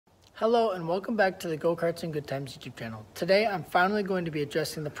Hello and welcome back to the Go-Karts and Good Times YouTube channel. Today I'm finally going to be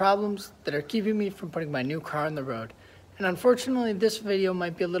addressing the problems that are keeping me from putting my new car on the road. And unfortunately this video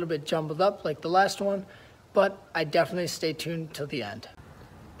might be a little bit jumbled up like the last one, but I definitely stay tuned till the end.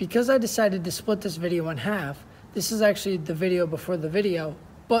 Because I decided to split this video in half, this is actually the video before the video,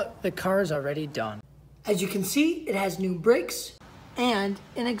 but the car is already done. As you can see, it has new brakes and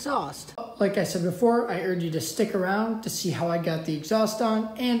an exhaust. Like I said before, I urge you to stick around to see how I got the exhaust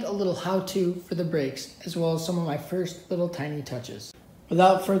on and a little how-to for the brakes, as well as some of my first little tiny touches.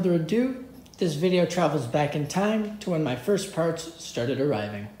 Without further ado, this video travels back in time to when my first parts started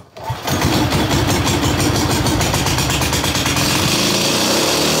arriving.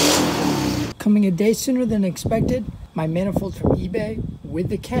 Coming a day sooner than expected, my manifold from eBay with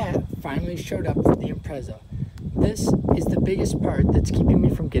the cat finally showed up for the Impreza. This is the biggest part that's keeping me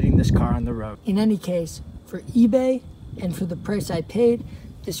from getting this car on the road. In any case, for eBay and for the price I paid,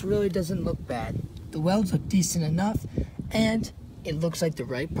 this really doesn't look bad. The welds look decent enough and it looks like the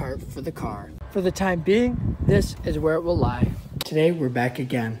right part for the car. For the time being, this is where it will lie. Today we're back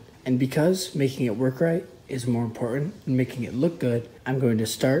again, and because making it work right is more important than making it look good, I'm going to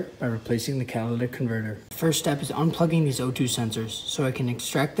start by replacing the catalytic converter. The first step is unplugging these O2 sensors so I can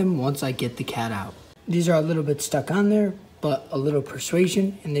extract them once I get the cat out. These are a little bit stuck on there, but a little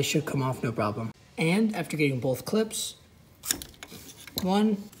persuasion and they should come off no problem. And after getting both clips,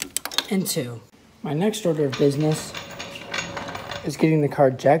 1 and 2. My next order of business is getting the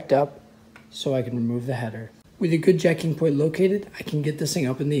car jacked up so I can remove the header. With a good jacking point located, I can get this thing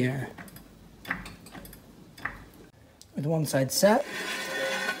up in the air. With one side set,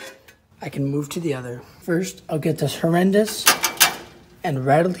 I can move to the other. First, I'll get this horrendous and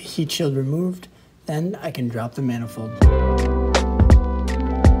rattly heat shield removed. Then I can drop the manifold.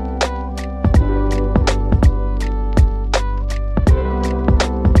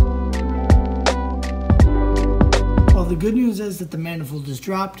 Well, the good news is that the manifold is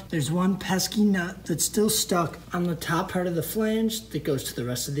dropped. There's one pesky nut that's still stuck on the top part of the flange that goes to the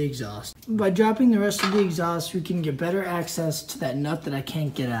rest of the exhaust. By dropping the rest of the exhaust, we can get better access to that nut that I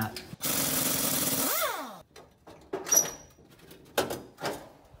can't get at.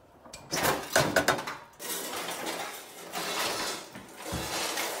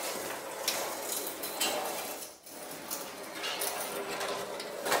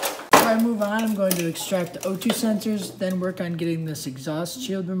 Before I move on, I'm going to extract the O2 sensors, then work on getting this exhaust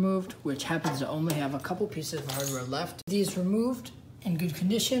shield removed, which happens to only have a couple pieces of hardware left. These removed, in good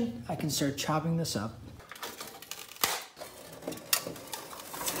condition, I can start chopping this up.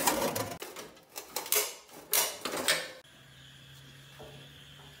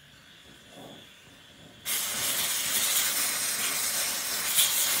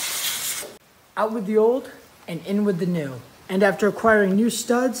 Out with the old and in with the new. And after acquiring new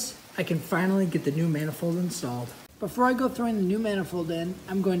studs, I can finally get the new manifold installed. Before I go throwing the new manifold in,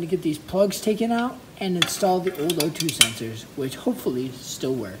 I'm going to get these plugs taken out and install the old O2 sensors, which hopefully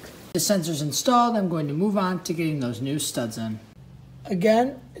still work. The sensors installed, I'm going to move on to getting those new studs in.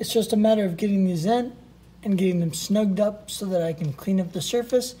 Again, it's just a matter of getting these in and getting them snugged up so that I can clean up the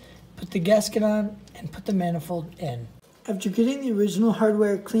surface, put the gasket on, and put the manifold in. After getting the original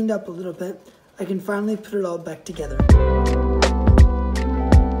hardware cleaned up a little bit, I can finally put it all back together.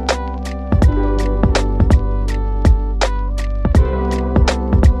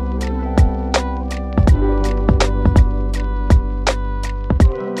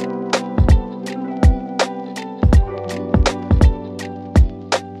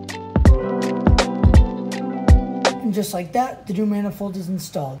 And just like that, the new manifold is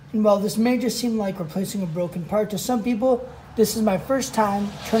installed. And while this may just seem like replacing a broken part to some people, this is my first time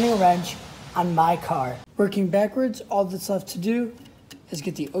turning a wrench on my car. Working backwards, all that's left to do is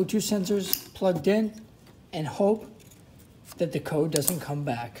get the O2 sensors plugged in and hope that the code doesn't come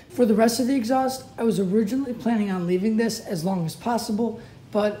back. For the rest of the exhaust, I was originally planning on leaving this as long as possible,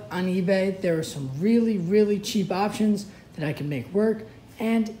 but on eBay there are some really cheap options that I can make work,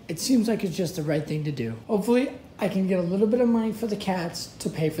 and it seems like it's just the right thing to do. Hopefully I can get a little bit of money for the cats to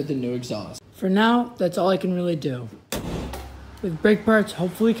pay for the new exhaust. For now, that's all I can really do. With brake parts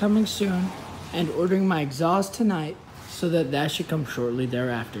hopefully coming soon, and ordering my exhaust tonight, so that should come shortly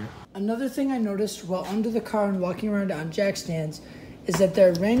thereafter. Another thing I noticed while under the car and walking around on jack stands is that there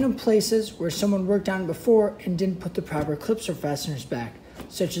are random places where someone worked on before and didn't put the proper clips or fasteners back,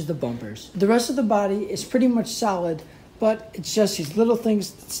 such as the bumpers. The rest of the body is pretty much solid, but it's just these little things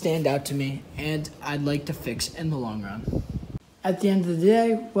that stand out to me and I'd like to fix in the long run. At the end of the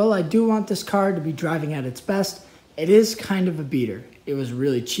day, while I do want this car to be driving at its best, it is kind of a beater. It was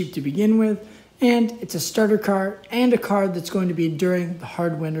really cheap to begin with, And it's a starter car and a car that's going to be enduring the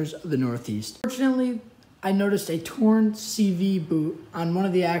hard winters of the Northeast. Fortunately, I noticed a torn CV boot on one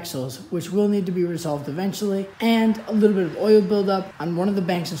of the axles, which will need to be resolved eventually, and a little bit of oil buildup on one of the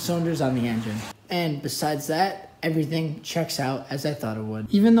banks of cylinders on the engine. And besides that, everything checks out as I thought it would.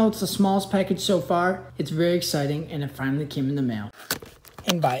 Even though it's the smallest package so far, it's very exciting and it finally came in the mail.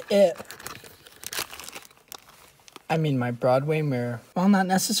 And by it, I mean my Broadway mirror. While not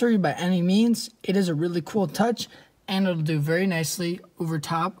necessary by any means, it is a really cool touch and it'll do very nicely over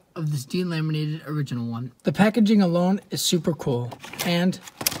top of this delaminated original one. The packaging alone is super cool, and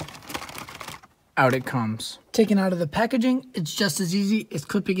out it comes. Taken out of the packaging, it's just as easy as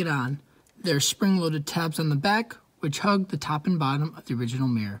clipping it on. There are spring-loaded tabs on the back, which hug the top and bottom of the original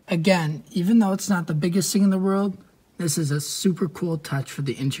mirror. Again, even though it's not the biggest thing in the world, this is a super cool touch for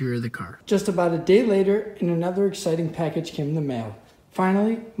the interior of the car. Just about a day later, and another exciting package came in the mail.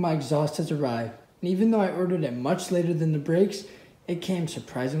 Finally, my exhaust has arrived. And even though I ordered it much later than the brakes, it came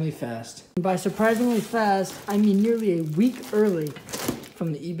surprisingly fast. And by surprisingly fast, I mean nearly a week early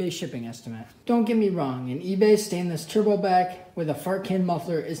from the eBay shipping estimate. Don't get me wrong, an eBay stainless turbo back with a fart can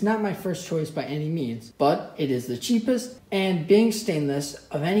muffler is not my first choice by any means, but it is the cheapest, and being stainless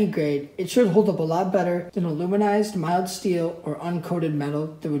of any grade, it should hold up a lot better than aluminized mild steel or uncoated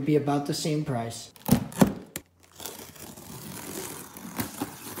metal that would be about the same price.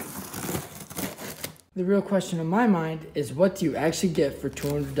 The real question in my mind is, what do you actually get for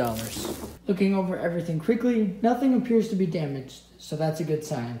 $200? Looking over everything quickly, nothing appears to be damaged, so that's a good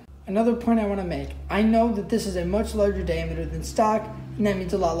sign. Another point I want to make, I know that this is a much larger diameter than stock, and that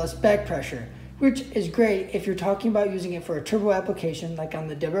means a lot less back pressure, which is great if you're talking about using it for a turbo application like on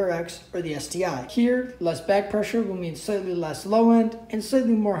the WRX or the STI. Here, less back pressure will mean slightly less low end and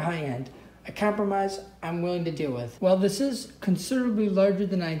slightly more high end. A compromise I'm willing to deal with. While this is considerably larger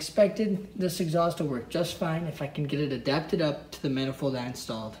than I expected, this exhaust will work just fine if I can get it adapted up to the manifold I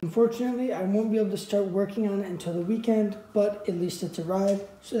installed. Unfortunately, I won't be able to start working on it until the weekend, but at least it's arrived,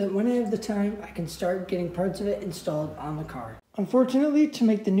 so that when I have the time, I can start getting parts of it installed on the car. Unfortunately, to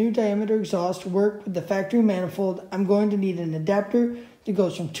make the new diameter exhaust work with the factory manifold, I'm going to need an adapter that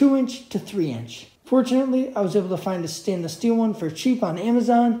goes from 2-inch to 3-inch. Fortunately, I was able to find a stainless steel one for cheap on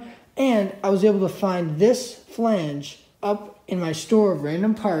Amazon, and I was able to find this flange up in my store of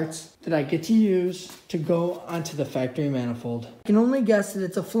random parts that I get to use to go onto the factory manifold. I can only guess that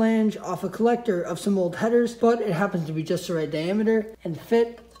it's a flange off a collector of some old headers, but it happens to be just the right diameter and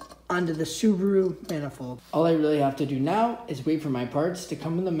fit onto the Subaru manifold. All I really have to do now is wait for my parts to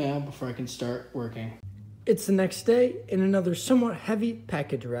come in the mail before I can start working. It's the next day and another somewhat heavy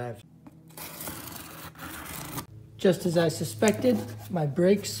package arrived. Just as I suspected, my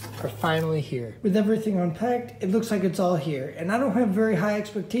brakes are finally here. With everything unpacked, it looks like it's all here. And I don't have very high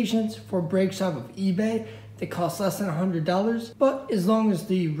expectations for brakes off of eBay that cost less than $100. But as long as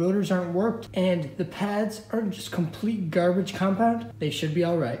the rotors aren't warped and the pads aren't just complete garbage compound, they should be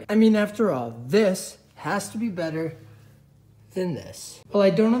all right. I mean, after all, this has to be better than this. While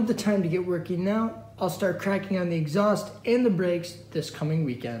I don't have the time to get working now, I'll start cracking on the exhaust and the brakes this coming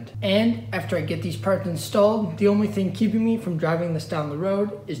weekend. And after I get these parts installed, the only thing keeping me from driving this down the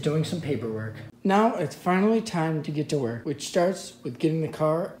road is doing some paperwork. Now it's finally time to get to work, which starts with getting the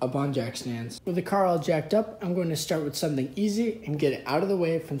car up on jack stands. With the car all jacked up, I'm going to start with something easy and get it out of the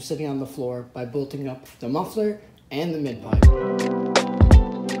way from sitting on the floor by bolting up the muffler and the mid-pipe.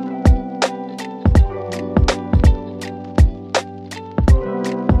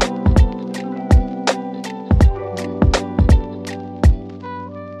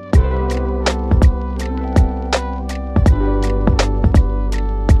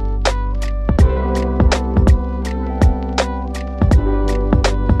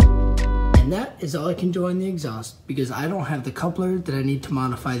 Is all I can do on the exhaust because I don't have the coupler that I need to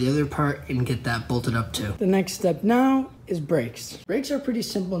modify the other part and get that bolted up to. The next step now is brakes. Brakes are pretty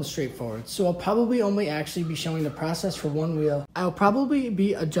simple and straightforward, so I'll probably only actually be showing the process for one wheel. I'll probably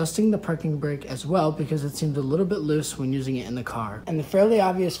be adjusting the parking brake as well because it seems a little bit loose when using it in the car. And the fairly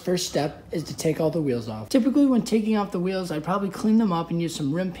obvious first step is to take all the wheels off. Typically when taking off the wheels, I'd probably clean them up and use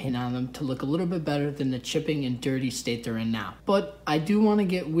some rim paint on them to look a little bit better than the chipping and dirty state they're in now. But I do want to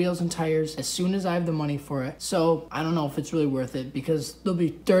get wheels and tires as soon as I have the money for it, so I don't know if it's really worth it because they'll be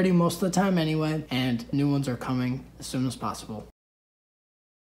dirty most of the time anyway, and new ones are coming as soon as possible.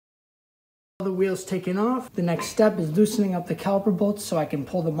 All the wheels taken off, the next step is loosening up the caliper bolts so I can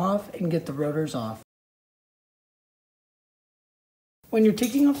pull them off and get the rotors off. When you're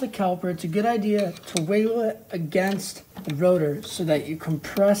taking off the caliper, it's a good idea to wiggle it against the rotor so that you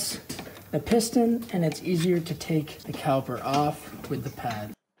compress the piston and it's easier to take the caliper off with the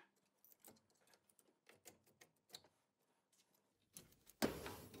pad.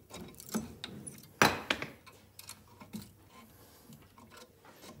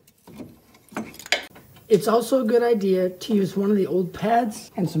 It's also a good idea to use one of the old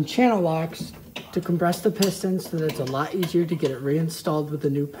pads and some channel locks to compress the piston so that it's a lot easier to get it reinstalled with the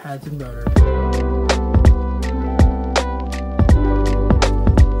new pads and rotor.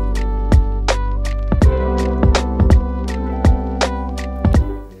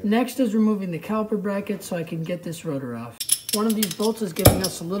 Next is removing the caliper bracket so I can get this rotor off. One of these bolts is giving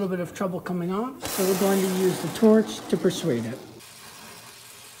us a little bit of trouble coming off, so we're going to use the torch to persuade it.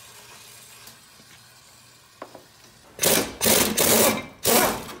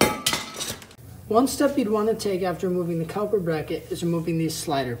 One step you'd want to take after removing the caliper bracket is removing these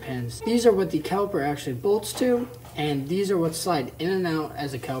slider pins. These are what the caliper actually bolts to, and these are what slide in and out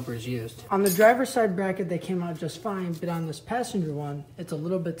as the caliper is used. On the driver's side bracket they came out just fine, but on this passenger one, it's a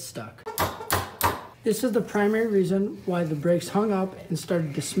little bit stuck. This is the primary reason why the brakes hung up and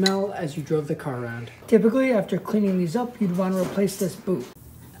started to smell as you drove the car around. Typically, after cleaning these up, you'd want to replace this boot,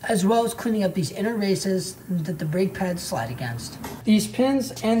 as well as cleaning up these inner races that the brake pads slide against. These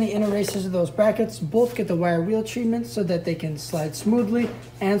pins and the inner races of those brackets both get the wire wheel treatment so that they can slide smoothly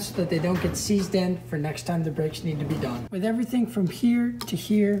and so that they don't get seized in for next time the brakes need to be done. With everything from here to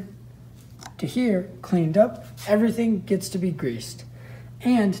here to here cleaned up, everything gets to be greased.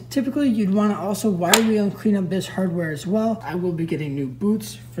 And typically you'd want to also wire wheel and clean up this hardware as well. I will be getting new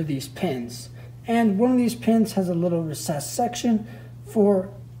boots for these pins. And one of these pins has a little recessed section for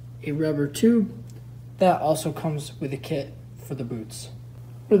a rubber tube that also comes with a kit for the boots.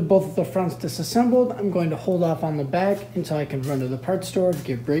 With both of the fronts disassembled, I'm going to hold off on the back until I can run to the parts store to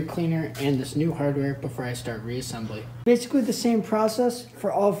get brake cleaner and this new hardware before I start reassembly. Basically the same process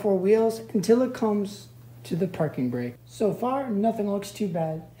for all four wheels until it comes to the parking brake. So far, nothing looks too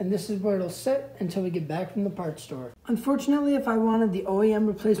bad, and this is where it'll sit until we get back from the parts store. Unfortunately, if I wanted the OEM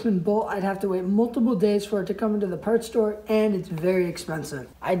replacement bolt, I'd have to wait multiple days for it to come into the parts store, and it's very expensive.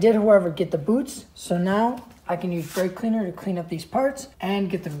 I did, however, get the boots, so now I can use brake cleaner to clean up these parts and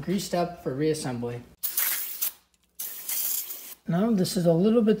get them greased up for reassembly. Now, this is a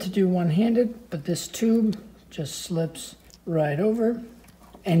little bit to do one-handed, but this tube just slips right over,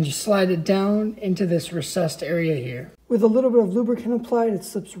 and you slide it down into this recessed area here. With a little bit of lubricant applied, it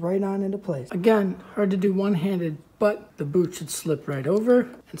slips right on into place. Again, hard to do one-handed, but the boot should slip right over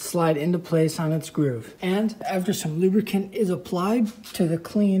and slide into place on its groove. And after some lubricant is applied to the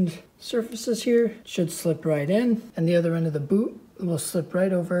cleaned surfaces here, it should slip right in, and the other end of the boot will slip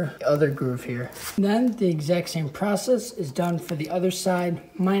right over the other groove here. Then the exact same process is done for the other side,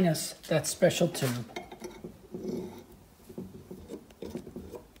 minus that special tube.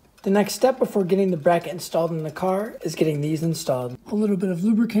 The next step before getting the bracket installed in the car is getting these installed. A little bit of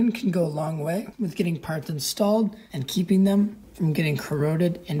lubricant can go a long way with getting parts installed and keeping them from getting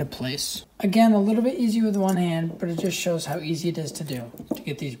corroded into place. Again, a little bit easy with one hand, but it just shows how easy it is to do. To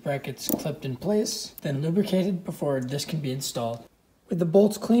get these brackets clipped in place, then lubricated before this can be installed. With the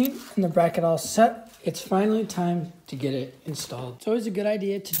bolts clean and the bracket all set, it's finally time to get it installed. It's always a good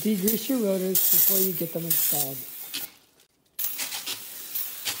idea to degrease your rotors before you get them installed.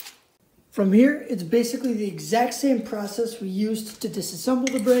 From here, it's basically the exact same process we used to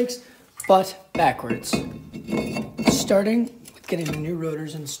disassemble the brakes, but backwards. Starting with getting the new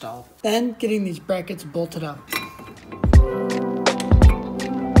rotors installed, then getting these brackets bolted up.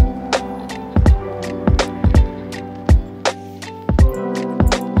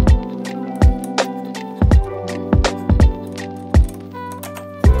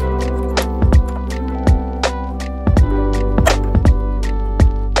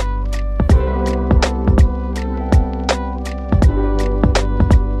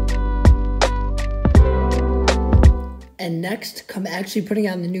 And next, come actually putting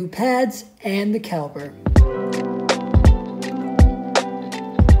on the new pads and the caliper.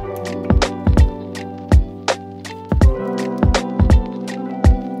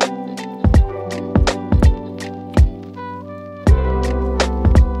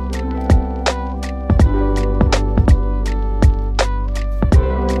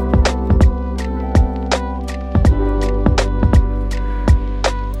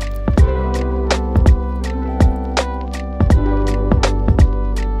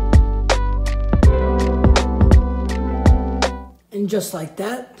 And just like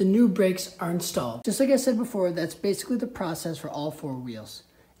that, the new brakes are installed. Just like I said before, that's basically the process for all four wheels,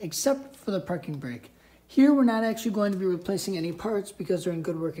 except for the parking brake. Here, we're not actually going to be replacing any parts because they're in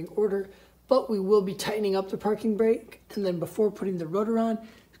good working order, but we will be tightening up the parking brake, and then before putting the rotor on,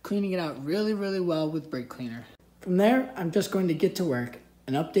 cleaning it out really, really well with brake cleaner. From there, I'm just going to get to work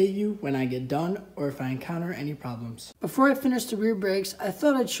and update you when I get done or if I encounter any problems. Before I finish the rear brakes, I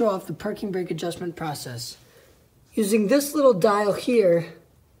thought I'd show off the parking brake adjustment process. Using this little dial here,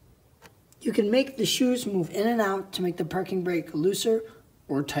 You can make the shoes move in and out to make the parking brake looser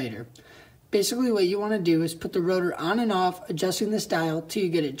or tighter. Basically what you want to do is put the rotor on and off, adjusting this dial till you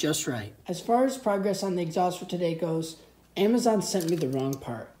get it just right. As far as progress on the exhaust for today goes, Amazon sent me the wrong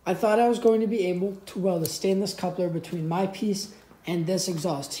part. I thought I was going to be able to weld a stainless coupler between my piece and this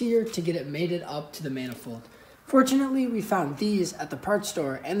exhaust here to get it mated up to the manifold. Fortunately, we found these at the parts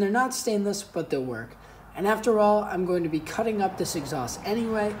store, and they're not stainless, but they'll work. And after all, I'm going to be cutting up this exhaust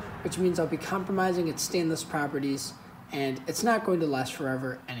anyway, which means I'll be compromising its stainless properties, and it's not going to last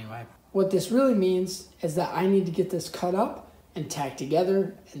forever anyway. What this really means is that I need to get this cut up and tacked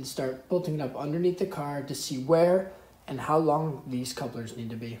together and start bolting it up underneath the car to see where and how long these couplers need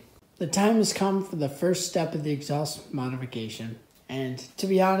to be. The time has come for the first step of the exhaust modification, and to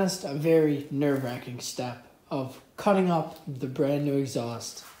be honest, a very nerve-wracking step of cutting up the brand new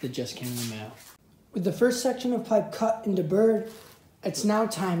exhaust that just came in the mail. With the first section of pipe cut and deburred, it's now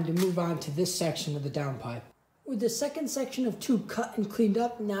time to move on to this section of the downpipe. With the second section of tube cut and cleaned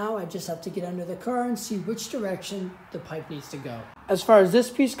up, now I just have to get under the car and see which direction the pipe needs to go. As far as this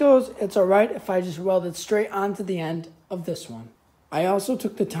piece goes, it's alright if I just weld it straight onto the end of this one. I also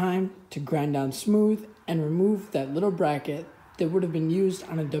took the time to grind down smooth and remove that little bracket that would have been used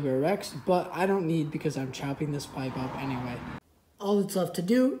on a WRX, but I don't need because I'm chopping this pipe up anyway. All that's left to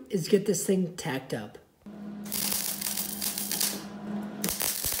do is get this thing tacked up.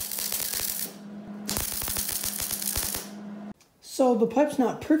 So the pipe's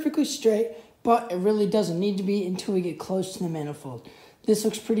not perfectly straight, but it really doesn't need to be until we get close to the manifold. This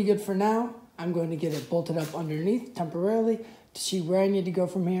looks pretty good for now. I'm going to get it bolted up underneath temporarily to see where I need to go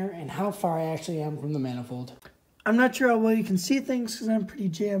from here and how far I actually am from the manifold. I'm not sure how well you can see things because I'm pretty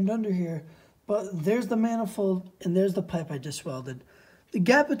jammed under here, but there's the manifold and there's the pipe I just welded. The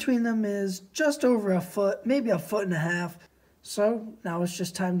gap between them is just over a foot, maybe a foot and a half. So now it's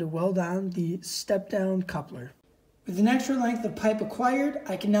just time to weld on the step-down coupler. With an extra length of pipe acquired,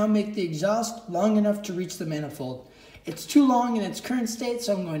 I can now make the exhaust long enough to reach the manifold. It's too long in its current state,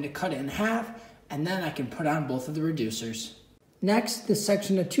 so I'm going to cut it in half, and then I can put on both of the reducers. Next, this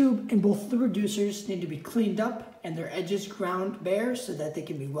section of tube and both of the reducers need to be cleaned up and their edges ground bare so that they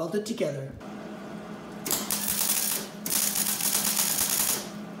can be welded together.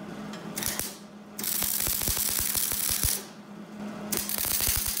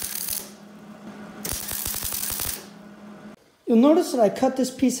 You'll notice that I cut this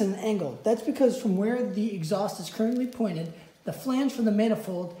piece at an angle. That's because from where the exhaust is currently pointed, the flange for the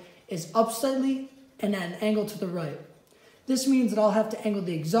manifold is up slightly and at an angle to the right. This means that I'll have to angle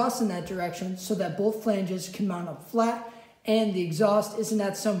the exhaust in that direction so that both flanges can mount up flat and the exhaust isn't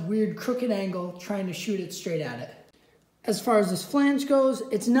at some weird crooked angle trying to shoot it straight at it. As far as this flange goes,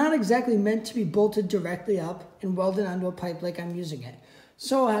 it's not exactly meant to be bolted directly up and welded onto a pipe like I'm using it.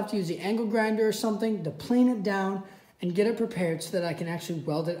 So I'll have to use the angle grinder or something to plane it down and get it prepared so that I can actually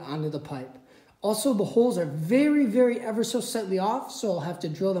weld it onto the pipe. Also, the holes are very ever so slightly off, so I'll have to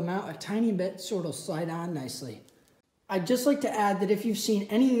drill them out a tiny bit so it'll slide on nicely. I'd just like to add that if you've seen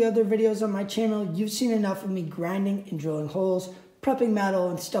any of the other videos on my channel, you've seen enough of me grinding and drilling holes, prepping metal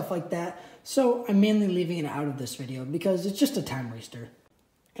and stuff like that, so I'm mainly leaving it out of this video because it's just a time waster.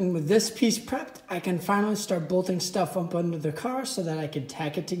 And with this piece prepped, I can finally start bolting stuff up under the car so that I can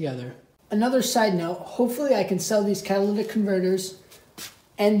tack it together. Another side note, hopefully I can sell these catalytic converters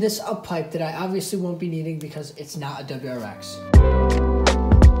and this up pipe that I obviously won't be needing because it's not a WRX.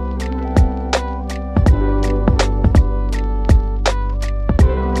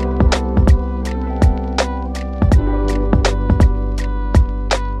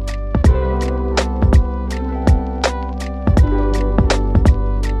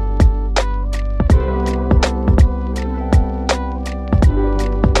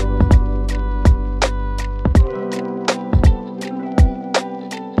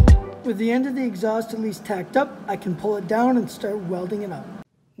 With the end of the exhaust at least tacked up, I can pull it down and start welding it up.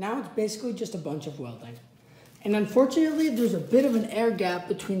 Now it's basically just a bunch of welding. And unfortunately, there's a bit of an air gap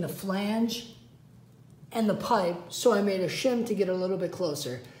between the flange and the pipe, so I made a shim to get a little bit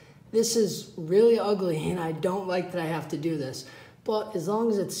closer. This is really ugly and I don't like that I have to do this, but as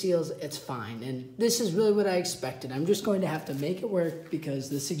long as it seals, it's fine. And this is really what I expected. I'm just going to have to make it work because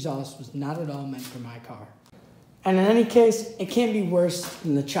this exhaust was not at all meant for my car. And in any case, it can't be worse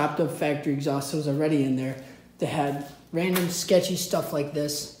than the chopped up factory exhaust that was already in there that had random sketchy stuff like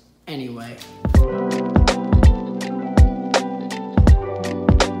this anyway.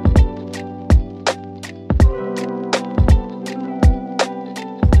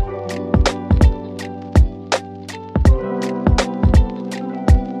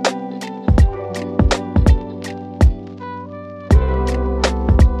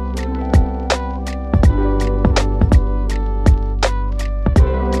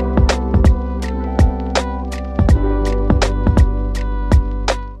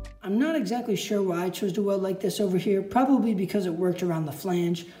 I'm not exactly sure why I chose to weld like this over here, probably because it worked around the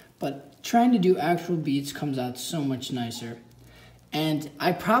flange, but trying to do actual beats comes out so much nicer. And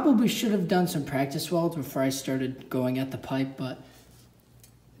I probably should have done some practice welds before I started going at the pipe, but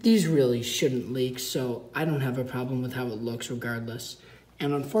these really shouldn't leak, so I don't have a problem with how it looks regardless.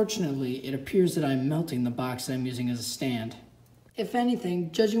 And unfortunately, it appears that I'm melting the box that I'm using as a stand. If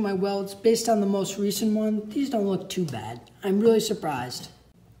anything, judging my welds based on the most recent one, these don't look too bad. I'm really surprised.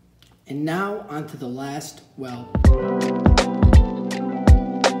 And now, onto the last weld.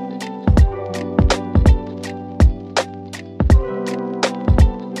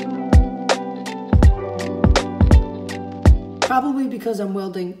 Probably because I'm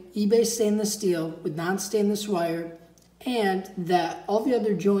welding eBay stainless steel with non-stainless wire, and that all the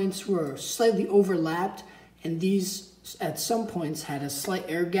other joints were slightly overlapped, and these at some points had a slight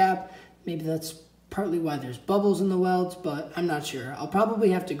air gap. Maybe that's partly why there's bubbles in the welds, but I'm not sure. I'll probably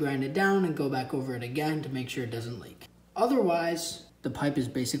have to grind it down and go back over it again to make sure it doesn't leak. Otherwise, the pipe is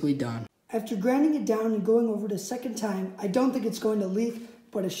basically done. After grinding it down and going over it a second time, I don't think it's going to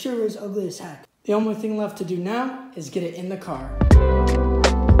leak, but it sure is ugly as heck. The only thing left to do now is get it in the car.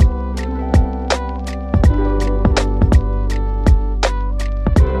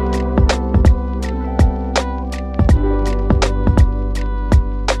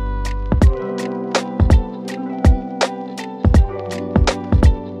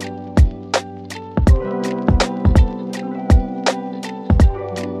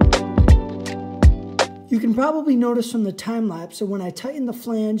 You can probably notice from the time lapse that when I tighten the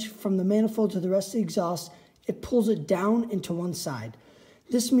flange from the manifold to the rest of the exhaust, it pulls it down into one side.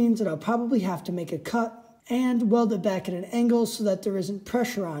 This means that I'll probably have to make a cut and weld it back at an angle so that there isn't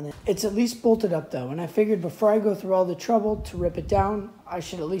pressure on it. It's at least bolted up though, and I figured before I go through all the trouble to rip it down, I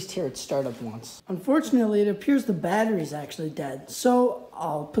should at least hear it start up once. Unfortunately, it appears the battery's actually dead, so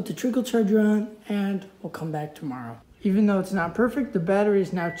I'll put the trickle charger on and we'll come back tomorrow. Even though it's not perfect, the battery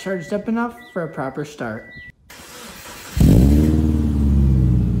is now charged up enough for a proper start.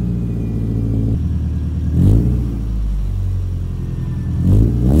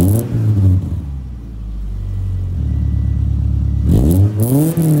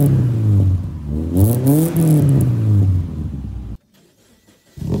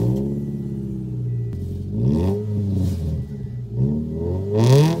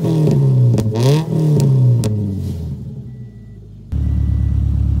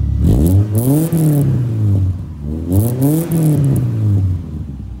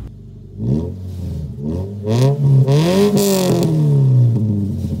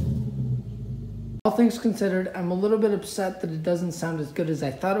 All things considered, I'm a little bit upset that it doesn't sound as good as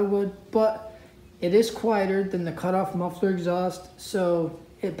I thought it would, but it is quieter than the cutoff muffler exhaust, so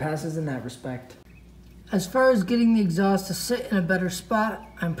it passes in that respect. As far as getting the exhaust to sit in a better spot,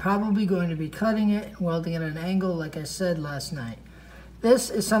 I'm probably going to be cutting it and welding it at an angle like I said last night.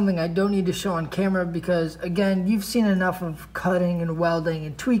 This is something I don't need to show on camera because, again, you've seen enough of cutting and welding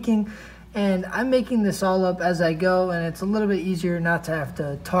and tweaking, and I'm making this all up as I go, and it's a little bit easier not to have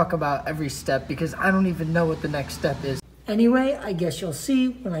to talk about every step because I don't even know what the next step is. Anyway, I guess you'll see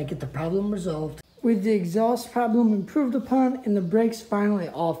when I get the problem resolved. With the exhaust problem improved upon and the brakes finally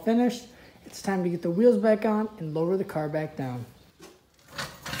all finished, it's time to get the wheels back on and lower the car back down.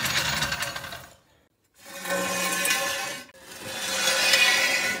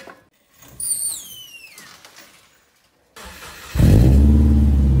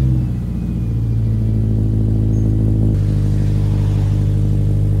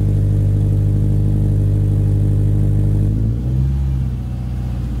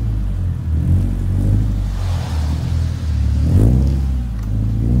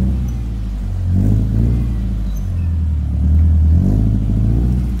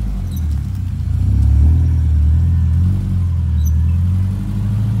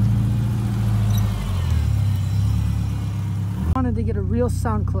 Wanted to get a real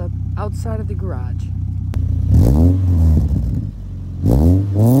sound clip outside of the garage.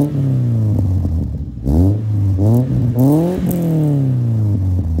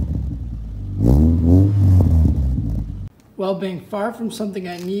 While being far from something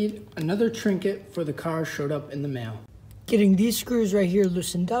I need, another trinket for the car showed up in the mail. Getting these screws right here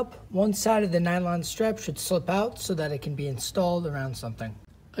loosened up, one side of the nylon strap should slip out so that it can be installed around something.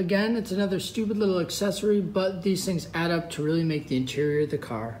 Again, it's another stupid little accessory, but these things add up to really make the interior of the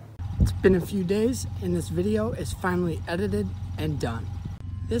car. It's been a few days, and this video is finally edited and done.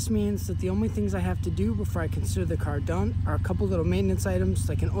 This means that the only things I have to do before I consider the car done are a couple little maintenance items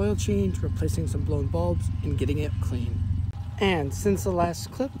like an oil change, replacing some blown bulbs, and getting it clean. And since the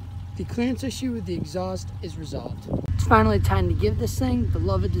last clip, the clearance issue with the exhaust is resolved. It's finally time to give this thing the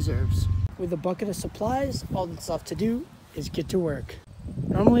love it deserves. With a bucket of supplies, all that's left to do is get to work.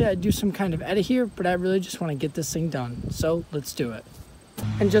 Normally I'd do some kind of edit here, but I really just want to get this thing done. So let's do it.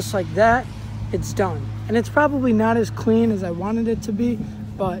 And just like that, it's done. And it's probably not as clean as I wanted it to be,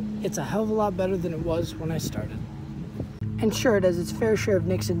 but it's a hell of a lot better than it was when I started. And sure, it has its fair share of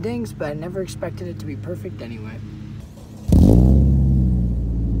nicks and dings, but I never expected it to be perfect anyway.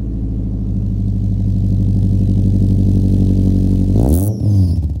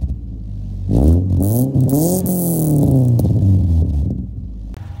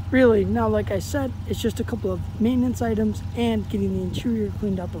 Really, now like I said, it's just a couple of maintenance items and getting the interior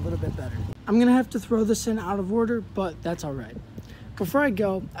cleaned up a little bit better. I'm gonna have to throw this in out of order, but that's all right. Before I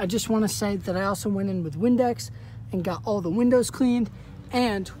go, I just wanna say that I also went in with Windex and got all the windows cleaned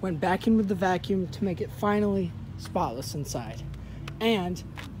and went back in with the vacuum to make it finally spotless inside. And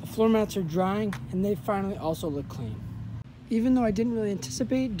the floor mats are drying and they finally also look clean. Even though I didn't really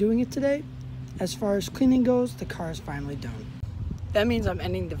anticipate doing it today, as far as cleaning goes, the car is finally done. That means I'm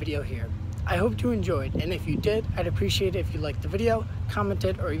ending the video here. I hope you enjoyed, and if you did, I'd appreciate it if you liked the video,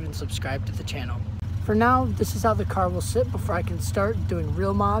 commented, or even subscribed to the channel. For now, this is how the car will sit before I can start doing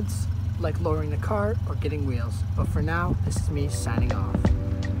real mods, like lowering the car or getting wheels. But for now, this is me signing off.